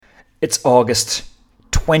It's August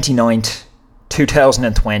 29th,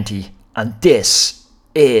 2020, and this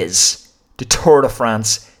is the Tour de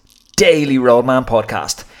France Daily Roadman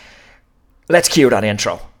podcast. Let's cue that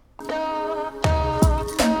intro. The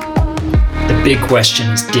big question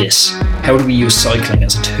is this: how do we use cycling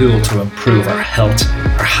as a tool to improve our health,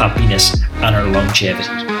 our happiness, and our longevity?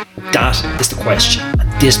 That is the question,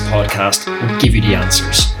 and this podcast will give you the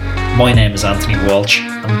answers. My name is Anthony Walsh,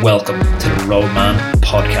 and welcome to the Roadman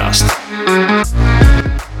podcast.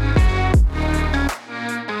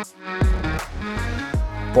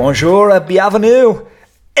 Bonjour et bienvenue.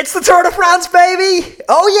 It's the Tour de France, baby!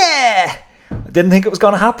 Oh yeah! I didn't think it was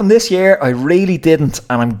going to happen this year. I really didn't,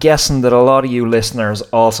 and I'm guessing that a lot of you listeners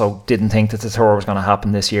also didn't think that the Tour was going to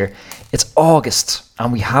happen this year. It's August,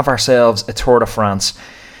 and we have ourselves a Tour de France.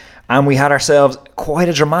 And we had ourselves quite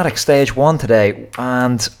a dramatic stage one today.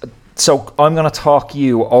 And so I'm going to talk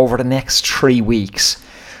you over the next 3 weeks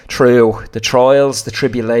through the trials, the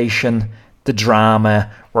tribulation, the drama.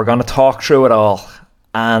 We're going to talk through it all.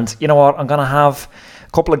 And you know what? I'm going to have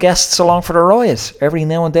a couple of guests along for the ride. Every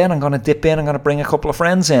now and then I'm going to dip in. I'm going to bring a couple of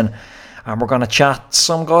friends in. And we're going to chat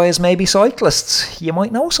some guys, maybe cyclists. You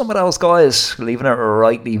might know some of those guys. Leaving it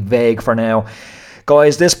rightly vague for now.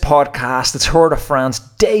 Guys, this podcast, the Tour de France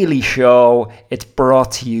Daily Show, it's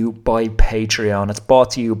brought to you by Patreon. It's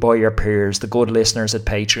brought to you by your peers, the good listeners at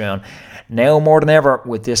Patreon. Now more than ever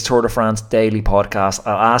with this Tour de France Daily podcast,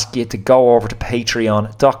 I'll ask you to go over to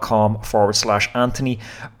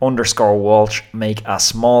patreon.com/Anthony_Walsh, make a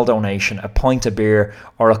small donation, a pint of beer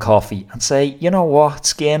or a coffee, and say, you know what,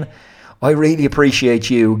 Skin, I really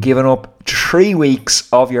appreciate you giving up 3 weeks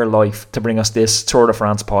of your life to bring us this Tour de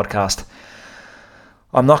France podcast.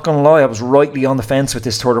 I'm not going to lie, I was rightly on the fence with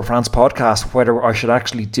this Tour de France podcast, whether I should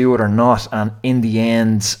actually do it or not. And in the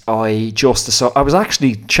end, I was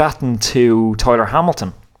actually chatting to Tyler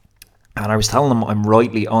Hamilton, and I was telling him I'm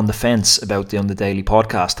rightly on the fence about doing the daily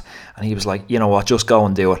podcast. And he was like, you know what, just go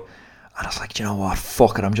and do it. And I was like, you know what,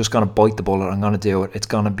 fuck it, I'm just going to bite the bullet. I'm going to do it. It's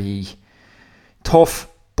going to be tough,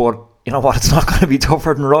 but you know what, it's not going to be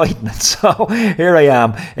tougher than riding it. So here I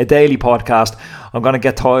am, a daily podcast. I'm going to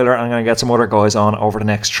get Tyler and I'm going to get some other guys on over the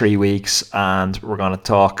next 3 weeks, and we're going to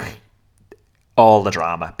talk all the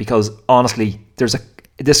drama, because honestly,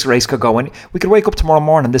 this race could go in. We could wake up tomorrow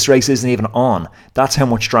morning, this race isn't even on. That's how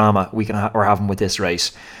much drama we're having with this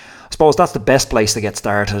race. I suppose that's the best place to get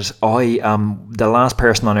started. I am the last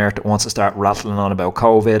person on earth that wants to start rattling on about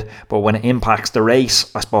COVID, but when it impacts the race,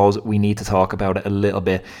 I suppose we need to talk about it a little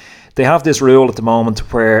bit. They have this rule at the moment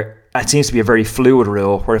where it seems to be a very fluid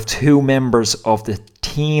rule, where if 2 members of the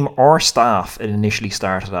team or staff it initially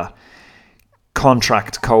started at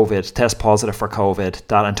contract COVID, test positive for COVID,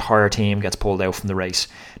 that entire team gets pulled out from the race.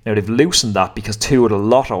 Now they've loosened that because 2 of the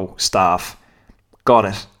Lotto staff got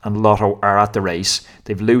it and Lotto are at the race.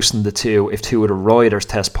 They've loosened the 2. If 2 of the riders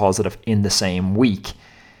test positive in the same week,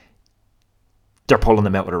 they're pulling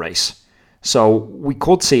them out of the race. So we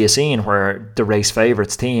could see a scene where the race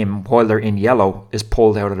favourites team, while they're in yellow, is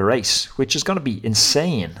pulled out of the race, which is going to be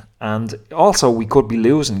insane. And also we could be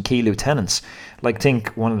losing key lieutenants. Like, think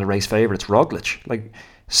one of the race favourites, Roglic. Like,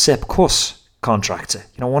 Sepp Kuss contracts it.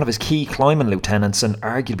 You know, one of his key climbing lieutenants and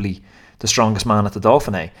arguably the strongest man at the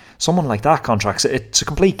Dauphiné. Someone like that contracts it. It's a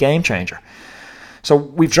complete game changer. So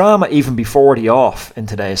we've drama even before the off in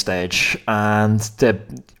today's stage. And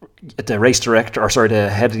the race director, the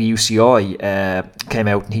head of the UCI came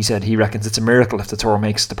out and he said he reckons it's a miracle if the Tour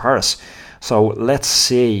makes it to Paris. So let's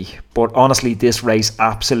see. But honestly, this race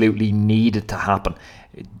absolutely needed to happen.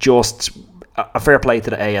 Just a fair play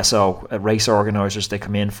to the ASO, race organisers. They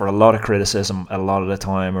come in for a lot of criticism a lot of the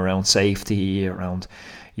time around safety, around,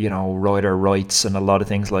 rider rights and a lot of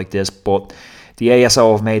things like this. But the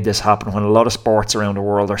ASO have made this happen when a lot of sports around the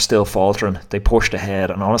world are still faltering. They pushed ahead,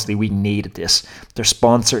 and honestly, we needed this. There's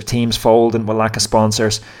teams folding with lack of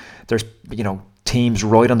sponsors. There's, teams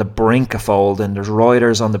right on the brink of folding. There's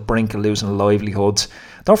riders on the brink of losing livelihoods.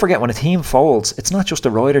 Don't forget, when a team folds, it's not just the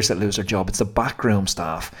riders that lose their job, it's the backroom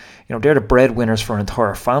staff. They're the breadwinners for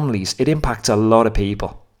entire families. It impacts a lot of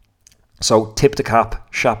people. So tip the cap,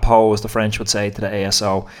 chapeau, as the French would say, to the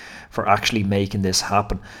ASO for actually making this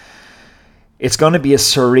happen. It's going to be a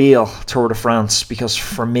surreal Tour de France, because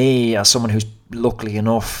for me, as someone who's luckily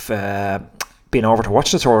enough been over to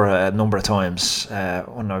watch the Tour a number of times,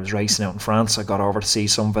 when I was racing out in France, I got over to see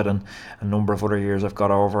some of it, and a number of other years I've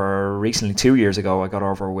got over. Recently, 2 years ago, I got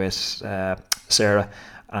over with Sarah,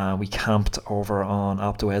 and we camped over on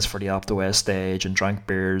Alpe d'Huez for the Alpe d'Huez stage and drank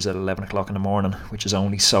beers at 11 o'clock in the morning, which is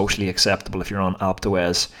only socially acceptable if you're on Alpe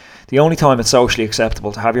d'Huez. The only time it's socially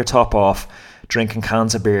acceptable to have your top off, drinking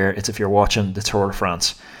cans of beer, it's if you're watching the Tour de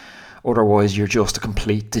France. Otherwise, you're just a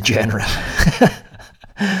complete degenerate.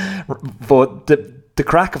 But the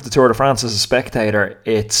crack of the Tour de France as a spectator,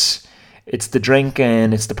 it's the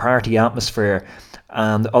drinking, it's the party atmosphere.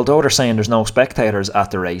 And although they're saying there's no spectators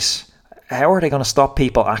at the race, how are they going to stop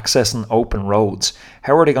people accessing open roads?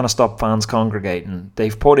 How are they going to stop fans congregating?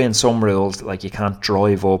 They've put in some rules, like you can't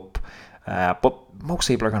drive up, but most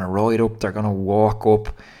people are going to ride up, they're going to walk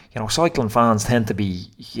up. Cycling fans tend to be,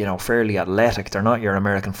 fairly athletic. They're not your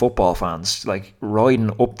American football fans. Like,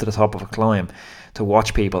 riding up to the top of a climb to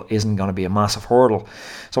watch people isn't going to be a massive hurdle.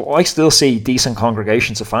 So I still see decent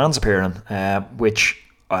congregations of fans appearing, which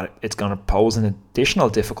it's going to pose an additional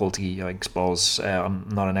difficulty, I suppose. I'm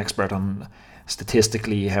not an expert on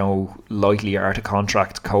statistically how likely you are to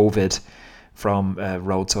contract COVID from a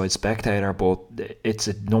roadside spectator, but it's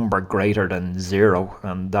a number greater than 0,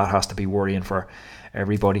 and that has to be worrying for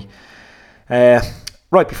everybody.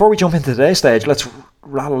 Right, before we jump into today's stage, let's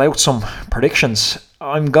rattle out some predictions.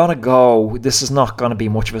 I'm gonna go, this is not gonna be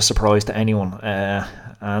much of a surprise to anyone,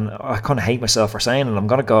 and I kind of hate myself for saying it. I'm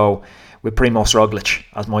gonna go with Primož Roglic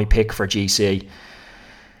as my pick for GC.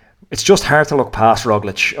 It's just hard to look past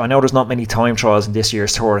Roglic. I know there's not many time trials in this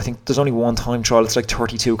year's Tour. I think there's only one time trial. It's like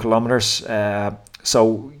 32 kilometers,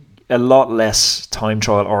 so a lot less time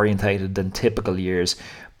trial orientated than typical years.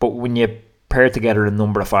 But when you pair together a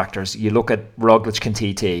number of factors, you look at Roglic can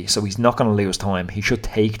TT, so he's not going to lose time. He should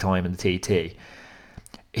take time in the TT.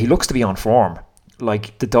 He looks to be on form.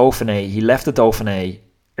 Like the Dauphiné, he left the Dauphiné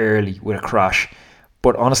early with a crash.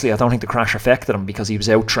 But honestly, I don't think the crash affected him because he was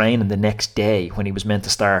out training the next day when he was meant to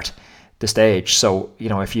start the stage. So,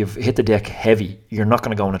 if you've hit the deck heavy, you're not going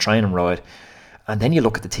to go on a training ride. And then you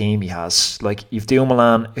look at the team he has. Like, you've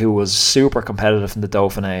Dumoulin, who was super competitive in the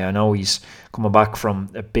Dauphiné. I know he's coming back from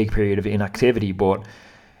a big period of inactivity, but,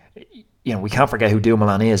 we can't forget who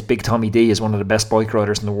Dumoulin is. Big Tommy D is one of the best bike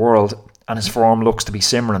riders in the world, and his form looks to be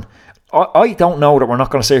simmering. I don't know that we're not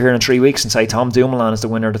going to sit here in 3 weeks and say Tom Dumoulin is the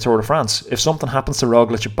winner of the Tour de France. If something happens to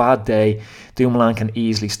Roglic, a bad day, Dumoulin can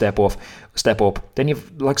easily step up. Then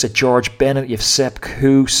you've, like I said, George Bennett, you've Sepp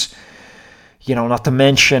Kuss, not to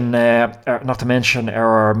mention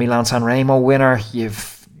our Milan Sanremo winner.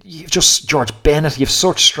 You've just George Bennett. You've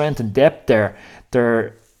such strength and depth there.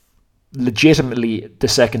 They're legitimately the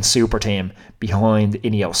second super team behind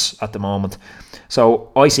Ineos at the moment.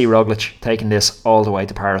 So I see Roglic taking this all the way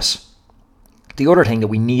to Paris. The other thing that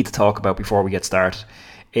we need to talk about before we get started,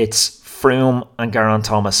 it's Froome and Geraint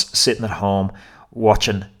Thomas sitting at home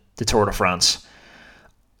watching the Tour de France.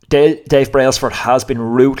 Dave Brailsford has been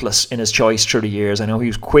ruthless in his choice through the years. I know he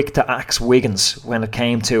was quick to axe Wiggins when it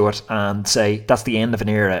came to it and say that's the end of an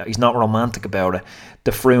era. He's not romantic about it.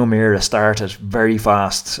 The Froome era started very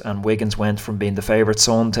fast and Wiggins went from being the favourite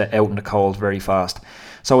son to out in the cold very fast.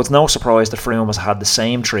 So it's no surprise that Froome has had the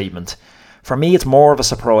same treatment. For me, it's more of a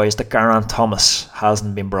surprise that Geraint Thomas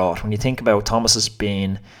hasn't been brought. When you think about Thomas's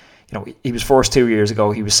being, he was first 2 years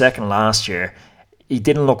ago, he was second last year. He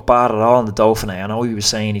didn't look bad at all in the Dauphiné. I know he was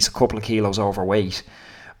saying he's a couple of kilos overweight,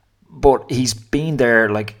 but he's been there.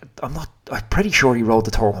 Like, I'm pretty sure he rode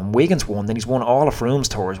the Tour when Wiggins won. Then he's won all of Froome's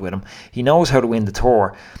tours with him. He knows how to win the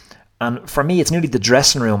Tour, and for me, it's nearly the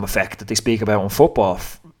dressing room effect that they speak about in football.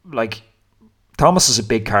 Like, Thomas is a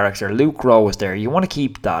big character. Luke Rowe is there. You want to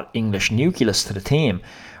keep that English nucleus to the team,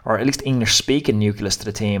 or at least English-speaking nucleus to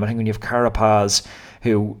the team. I think when you have Carapaz,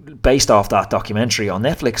 who, based off that documentary on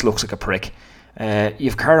Netflix, looks like a prick.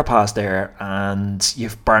 You've Carapaz there, and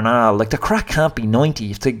you've Bernal. Like, the crack can't be 90. You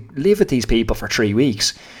have to live with these people for 3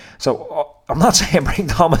 weeks. So I'm not saying bring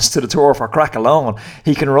Thomas to the Tour for crack alone.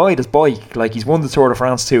 He can ride his bike. Like, he's won the Tour de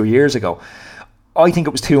France 2 years ago. I think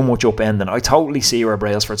it was too much upending. I totally see where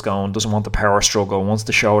Brailsford's going. Doesn't want the power struggle. Wants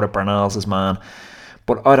to show that Bernal's his man.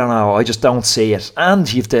 But I don't know. I just don't see it.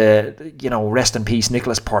 And you've the, rest in peace,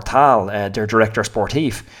 Nicolas Portal, their director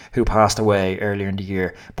sportif, who passed away earlier in the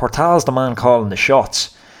year. Portal's the man calling the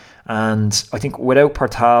shots. And I think without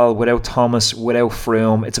Portal, without Thomas, without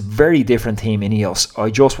Froome, it's a very different team Ineos. I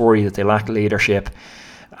just worry that they lack leadership.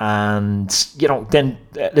 And, then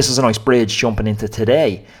this is a nice bridge jumping into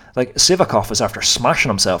today. Like, Sivakov is after smashing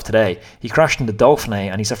himself today. He crashed in the Dauphiné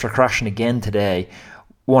and he's after crashing again today.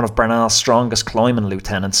 One of Bernal's strongest climbing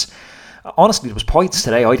lieutenants. Honestly, there was points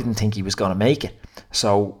today I didn't think he was going to make it.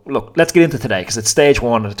 So, look, let's get into today because it's stage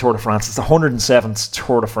 1 of the Tour de France. It's the 107th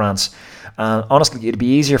Tour de France. And honestly, it'd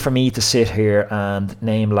be easier for me to sit here and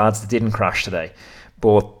name lads that didn't crash today.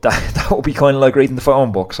 But that would be kind of like reading the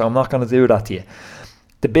phone book, so I'm not going to do that to you.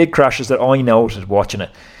 The big crashes that I noted watching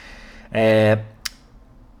it.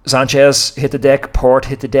 Sanchez hit the deck, Port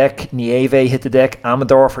hit the deck, Nieve hit the deck,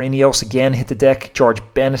 Amador for Ineos again hit the deck, George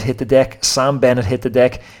Bennett hit the deck, Sam Bennett hit the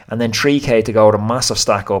deck, and then 3K to go, the massive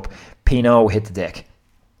stack up, Pinot hit the deck.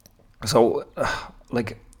 So,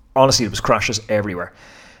 honestly, there was crashes everywhere.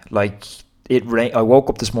 It rained. I woke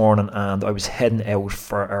up this morning and I was heading out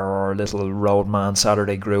for our little Roadman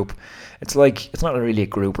Saturday group. It's not really a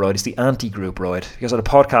group ride, it's the anti-group ride. Because I had a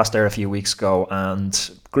podcast there a few weeks ago,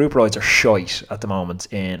 and group rides are shite at the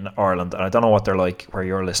moment in Ireland. And I don't know what they're like where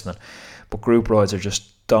you're listening, but group rides are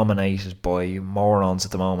just dominated by morons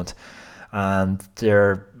at the moment. And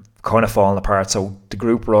they're kind of falling apart. So the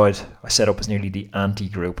group ride I set up as nearly the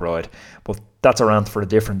anti-group ride. But that's a rant for a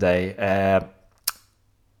different day.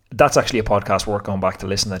 That's actually a podcast worth going back to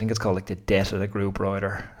listen. I think it's called the Death of the Group Ride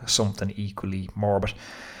or something equally morbid.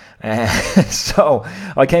 So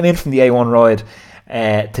I came in from the A1 ride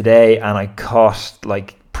today, and I caught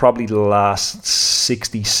probably the last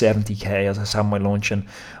 60, 70k as I was having my lunch and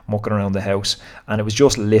mucking around the house, and it was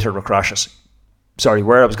just littered with crashes. Sorry,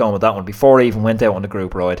 where I was going with that one, before I even went out on the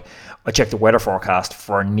group ride, I checked the weather forecast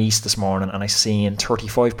for Nice this morning, and I seen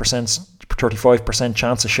 35%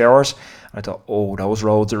 chance of showers. I thought, those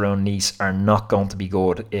roads around Nice are not going to be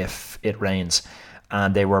good if it rains.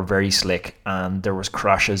 And they were very slick, and there was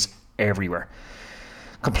crashes everywhere.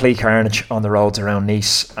 Complete carnage on the roads around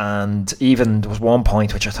Nice. And even there was one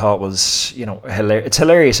point which I thought was, hilarious. It's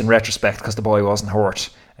hilarious in retrospect because the boy wasn't hurt.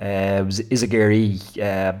 It was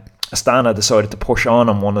Izagirre. Astana decided to push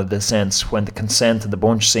on one of the descents when the consent of the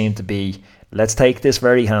bunch seemed to be, let's take this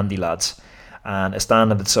very handy, lads. And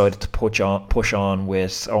Astana decided to push on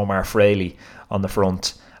with Omar Fraley on the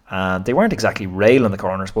front. And they weren't exactly railing the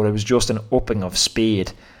corners, but it was just an upping of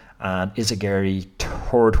speed. And Izagirre,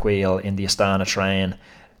 third wheel in the Astana train,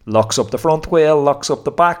 locks up the front wheel, locks up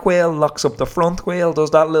the back wheel, locks up the front wheel,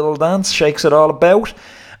 does that little dance, shakes it all about.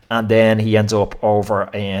 And then he ends up over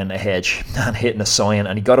in a hedge and hitting a sign,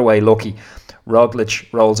 and he got away lucky.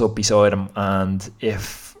 Roglic rolls up beside him, and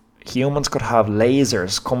if humans could have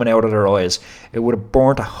lasers coming out of their eyes, it would have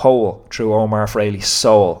burnt a hole through Omar Fraley's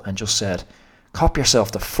soul and just said, cop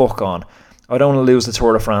yourself the fuck on. I don't want to lose the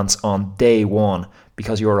Tour de France on day one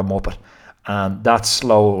because you're a muppet. And that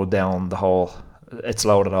slowed down it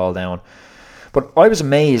slowed it all down. But I was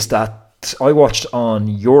amazed that I watched on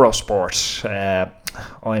Eurosport.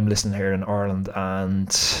 I'm listening here in Ireland, and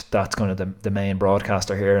that's kind of the main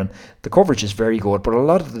broadcaster here, and the coverage is very good, but a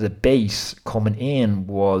lot of the debate coming in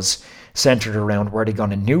was centred around where they're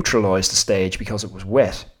going to neutralise the stage because it was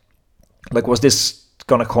wet. Was this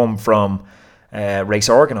going to come from race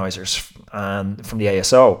organisers and from the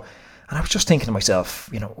ASO? And I was just thinking to myself,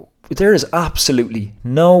 there is absolutely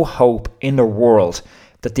no hope in the world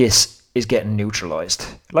that this is getting neutralised.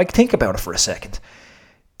 Think about it for a second.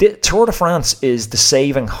 The Tour de France is the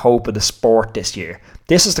saving hope of the sport this year.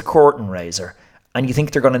 This is the curtain raiser, and you think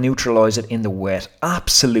they're going to neutralise it in the wet?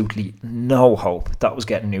 Absolutely no hope that was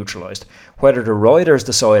getting neutralised. Whether the riders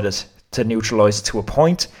decided to neutralise it to a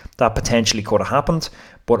point, that potentially could have happened,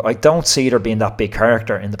 but I don't see there being that big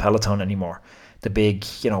character in the peloton anymore. The big,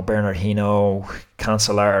 Bernard Hinault,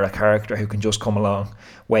 Cancellara character who can just come along,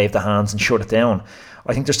 wave the hands and shut it down.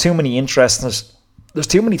 I think there's too many interests. There's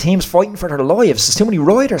too many teams fighting for their lives. There's too many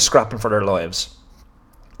riders scrapping for their lives.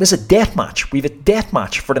 This is a death match. We have a death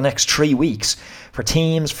match for the next 3 weeks. For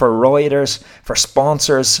teams, for riders, for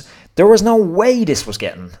sponsors. There was no way this was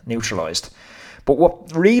getting neutralised. But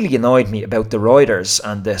what really annoyed me about the riders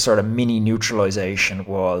and the sort of mini neutralisation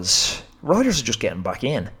was riders are just getting back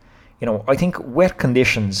in. I think wet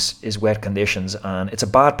conditions is wet conditions, and it's a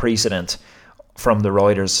bad precedent from the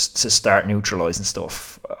riders to start neutralising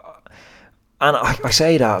stuff. And I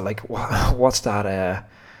say that, what's that?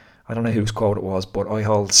 I don't know whose quote it was, but I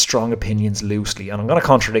hold strong opinions loosely. And I'm going to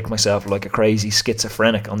contradict myself like a crazy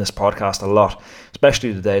schizophrenic on this podcast a lot,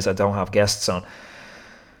 especially the days I don't have guests on.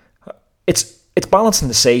 It's balancing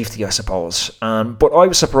the safety, I suppose. But I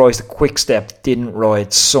was surprised that Quick-Step didn't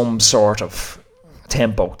ride some sort of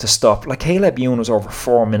tempo to stop. Caleb Ewan was over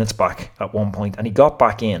 4 minutes back at one point, and he got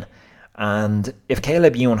back in. And if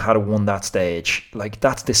Caleb Ewan had won that stage,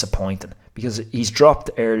 that's disappointing. Because he's dropped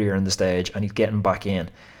earlier in the stage and he's getting back in.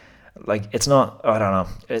 It's not, I don't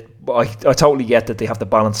know. I totally get that they have to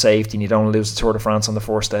balance safety and you don't lose the Tour de France on the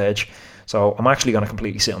first stage. So I'm actually going to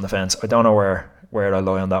completely sit on the fence. I don't know where I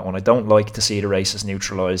lie on that one. I don't like to see the races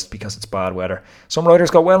neutralised because it's bad weather. Some riders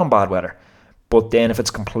go well in bad weather. But then if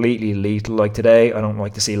it's completely lethal like today, I don't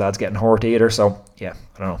like to see lads getting hurt either. So yeah,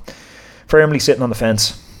 I don't know. Firmly sitting on the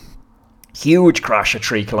fence. Huge crash at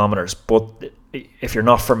 3 kilometres, but if you're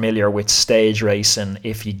not familiar with stage racing,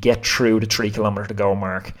 if you get through the 3 kilometre to go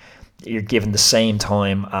mark, you're given the same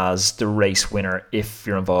time as the race winner if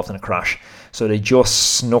you're involved in a crash. So they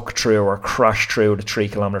just snuck through or crashed through the 3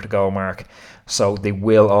 kilometre to go mark. So they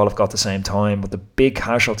will all have got the same time. But the big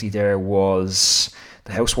casualty there was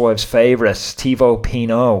the housewives' favourite, Thibaut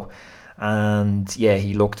Pinot. And yeah,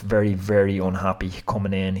 he looked very, very unhappy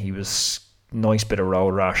coming in. He was nice bit of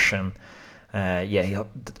road rash. And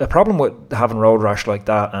the problem with having road rash like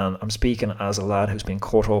that, and I'm speaking as a lad who's been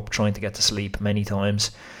cut up trying to get to sleep many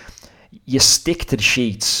times, you stick to the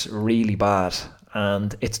sheets really bad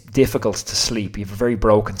and it's difficult to sleep. You have a very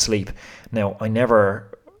broken sleep. Now,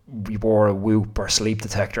 we wore a Whoop or sleep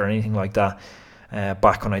detector or anything like that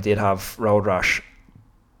back when I did have road rash.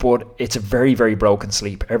 But it's a very, very broken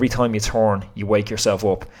sleep. Every time you turn, you wake yourself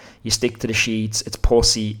up. You stick to the sheets. It's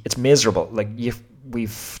pussy. It's miserable.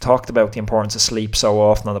 We've talked about the importance of sleep so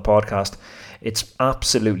often on the podcast. It's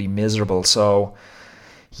absolutely miserable. So,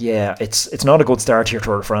 yeah, it's not a good start to your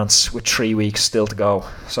Tour de France with 3 weeks still to go.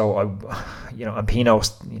 So, and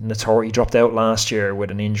Pinot, he dropped out last year with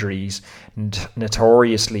an injury. He's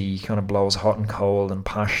notoriously kind of blows hot and cold and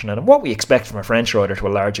passionate. And what we expect from a French rider to a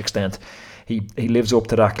large extent. He lives up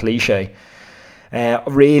to that cliche.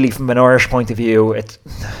 Really, from an Irish point of view,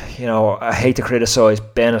 I hate to criticise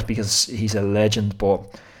Bennett because he's a legend,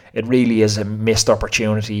 but it really is a missed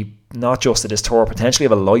opportunity, not just at this tour, potentially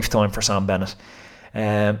of a lifetime for Sam Bennett.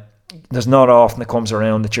 There's not often it comes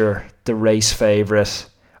around that you're the race favourite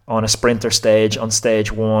on a sprinter stage, on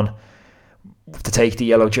stage one, to take the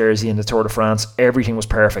yellow jersey in the Tour de France. Everything was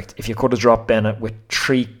perfect. If you could have dropped Bennett with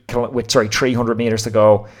 300 metres to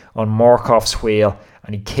go on Morkov's wheel,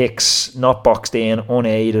 and he kicks, not boxed in,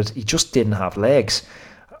 unaided, he just didn't have legs.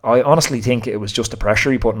 I honestly think it was just the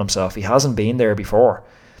pressure he put on himself. He hasn't been there before.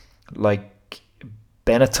 Like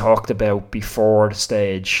Bennett talked about before the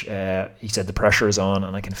stage, he said the pressure is on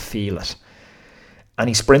and I can feel it. And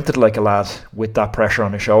he sprinted like a lad with that pressure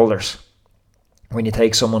on his shoulders. When you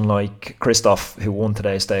take someone like Christoph, who won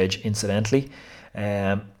today's stage, incidentally,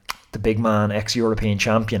 the big man, ex-European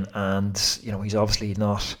champion, and he's obviously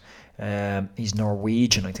not. He's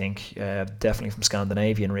Norwegian, I think, definitely from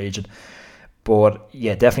Scandinavian region. But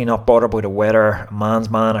yeah, definitely not bothered by the weather. A man's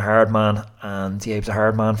man, a hard man, and yeah, he was a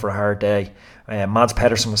hard man for a hard day. Mads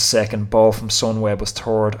Pedersen was second, Ball from Sunweb was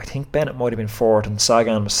third. I think Bennett might have been fourth, and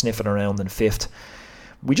Sagan was sniffing around in fifth.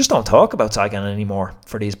 We just don't talk about Sagan anymore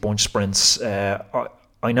for these bunch sprints.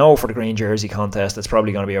 I know for the green jersey contest, it's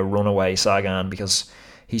probably going to be a runaway Sagan because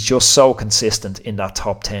he's just so consistent in that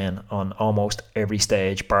top 10 on almost every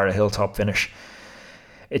stage, bar a hilltop finish.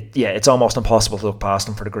 It's almost impossible to look past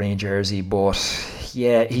him for the green jersey. But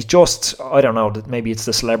yeah, he's just, I don't know, maybe it's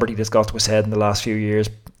the celebrity that's got to his head in the last few years.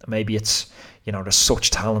 Maybe it's, there's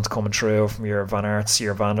such talent coming through from your Van Aerts,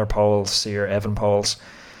 your Van der Poels, your Evenepoels,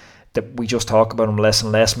 that we just talk about him less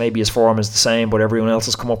and less. Maybe his form is the same, but everyone else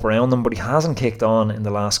has come up around him. But he hasn't kicked on in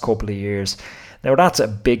the last couple of years. Now, that's a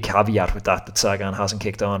big caveat with that Sagan hasn't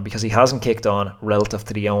kicked on, because he hasn't kicked on relative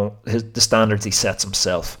to the standards he sets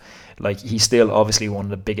himself. Like, he's still obviously one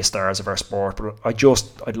of the biggest stars of our sport, but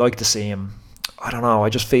I'd like to see him. I don't know, I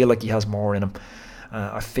just feel like he has more in him.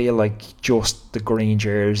 I feel like just the green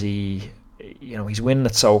jersey, he's winning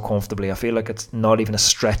it so comfortably. I feel like it's not even a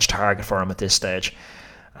stretch target for him at this stage.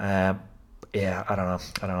 I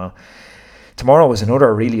don't know. Tomorrow is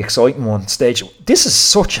another really exciting one. This is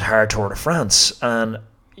such a hard Tour de France, and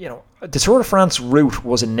the Tour de France route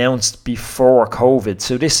was announced before COVID,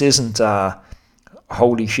 so this isn't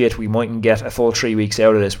holy shit, we mightn't get a full 3 weeks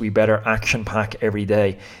out of this, we better action pack every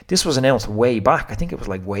day. This was announced way back. I think it was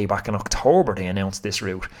like way back in October they announced this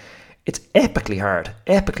route. It's epically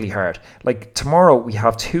hard. Like, tomorrow we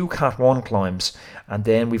have 2 Cat 1 climbs, and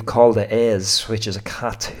then we've called the Ez, which is a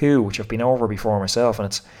Cat 2, which I've been over before myself, and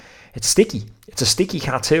it's sticky. It's a sticky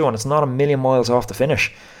Cat 2, and it's not a million miles off the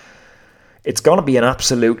finish. It's going to be an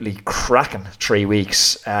absolutely cracking 3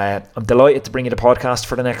 weeks. I'm delighted to bring you the podcast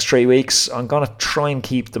for the next 3 weeks. I'm going to try and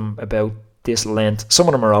keep them about this length. Some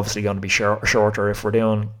of them are obviously going to be shorter if we're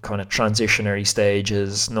doing kind of transitionary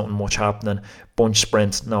stages, nothing much happening, bunch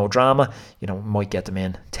sprint, no drama. Might get them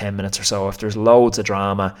in 10 minutes or so. If there's loads of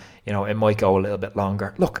drama, it might go a little bit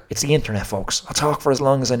longer. Look, it's the internet, folks. I'll talk for as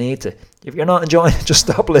long as I need to. If you're not enjoying it, just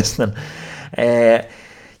stop listening.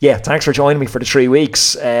 Thanks for joining me for the 3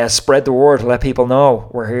 weeks. Spread the word, let people know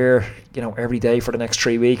we're here, every day for the next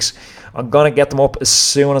 3 weeks. I'm going to get them up as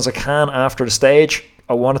soon as I can after the stage.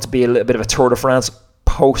 I want it to be a little bit of a Tour de France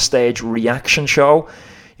post-stage reaction show.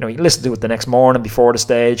 You can listen to it the next morning before the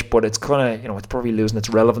stage, but it's kind of, it's probably losing its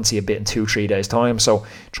relevancy a bit in 2-3 days time. So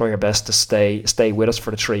try your best to stay with us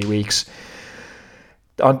for the 3 weeks.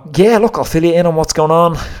 I'll fill you in on what's going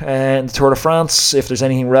on in the Tour de France. If there's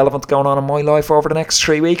anything relevant going on in my life over the next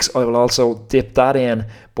 3 weeks, I will also dip that in.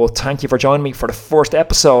 But thank you for joining me for the first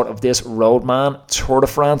episode of this Roadman Tour de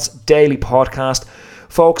France daily podcast.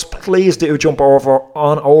 Folks, please do jump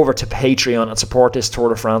over to Patreon and support this Tour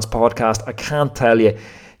de France podcast. I can't tell you,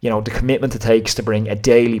 the commitment it takes to bring a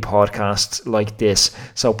daily podcast like this.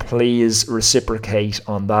 So please reciprocate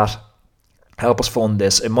on that. Help us fund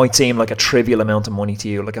this. It might seem like a trivial amount of money to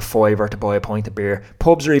you, like a $5 to buy a pint of beer.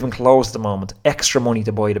 Pubs are even closed at the moment. Extra money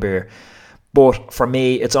to buy the beer. But for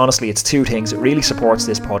me, it's two things. It really supports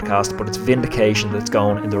this podcast, but it's vindication that it's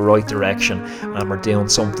going in the right direction, and we're doing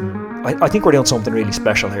something. I think we're doing something really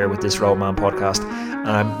special here with this Roadman podcast, and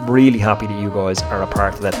I'm really happy that you guys are a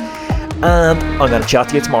part of it. And I'm going to chat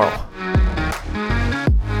to you tomorrow.